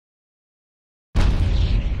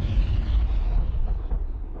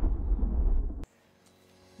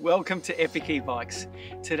Welcome to Epic eBikes.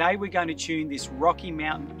 Today we're going to tune this Rocky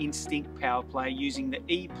Mountain Instinct power play using the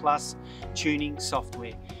E+ tuning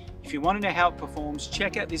software. If you want to know how it performs,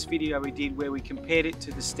 check out this video we did where we compared it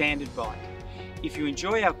to the standard bike. If you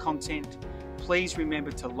enjoy our content, please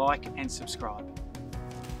remember to like and subscribe.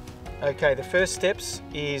 Okay, the first steps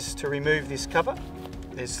is to remove this cover.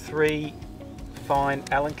 There's 3 fine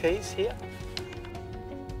Allen keys here.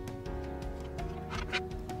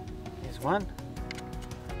 There's one.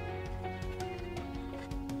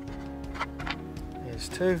 There's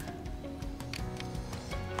 2.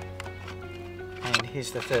 And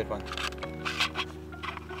here's the 3rd one.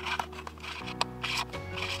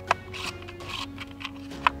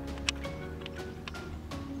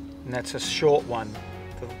 And that's a short one.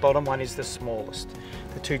 The bottom one is the smallest.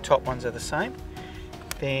 The 2 top ones are the same.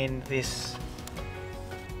 Then this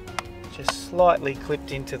just slightly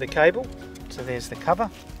clipped into the cable. So there's the cover.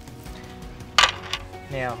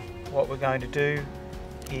 Now what we're going to do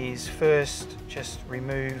is first just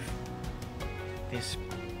remove this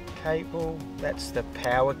cable. That's the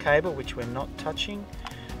power cable, which we're not touching.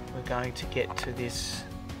 We're going to get to this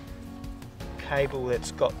cable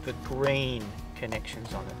that's got the green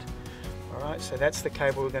connections on it. Alright, so that's the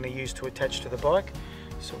cable we're going to use to attach to the bike.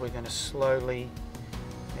 So we're going to slowly,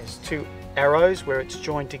 there's 2 arrows where it's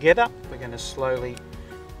joined together. We're going to slowly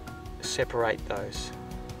separate those.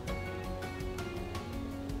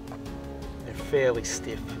 They're fairly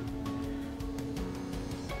stiff,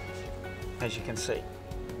 as you can see.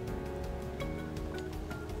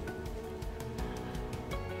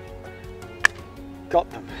 Got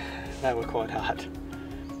them. They were quite hard.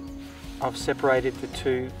 I've separated the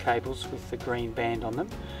 2 cables with the green band on them.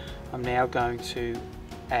 I'm now going to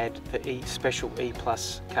add the special E+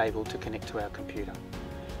 cable to connect to our computer.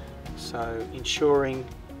 So ensuring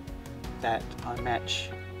that I match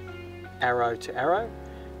arrow to arrow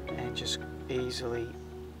and just easily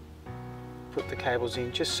put the cables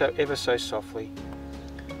in just so ever so softly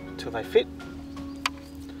until they fit,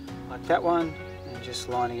 like that one, and just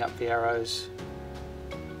lining up the arrows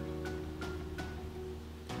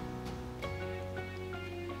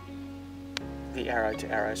arrow to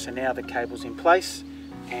arrow. So now the cable's in place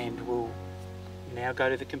and we'll now go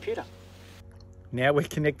to the computer. Now we're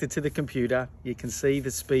connected to the computer. You can see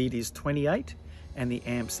the speed is 28 and the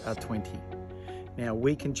amps are 20. Now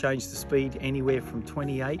we can change the speed anywhere from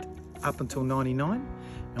 28 up until 99,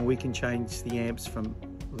 and we can change the amps from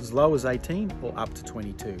as low as 18 or up to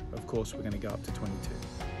 22. Of course we're going to go up to 22.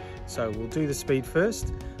 So we'll do the speed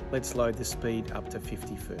first. Let's load the speed up to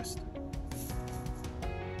 50 first.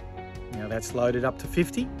 Now that's loaded up to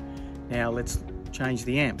 50. Now let's change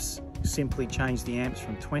the amps. Simply change the amps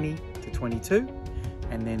from 20 to 22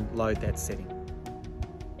 and then load that setting.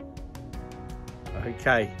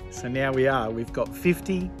 Okay, so now we've got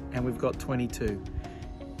 50 and we've got 22.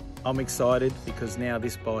 I'm excited because now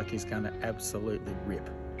this bike is going to absolutely rip.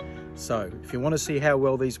 So if you want to see how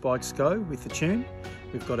well these bikes go with the tune,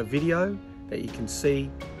 we've got a video that you can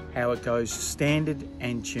see how it goes standard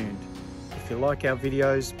and tuned. If you like our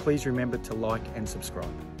videos, please remember to like and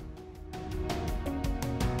subscribe.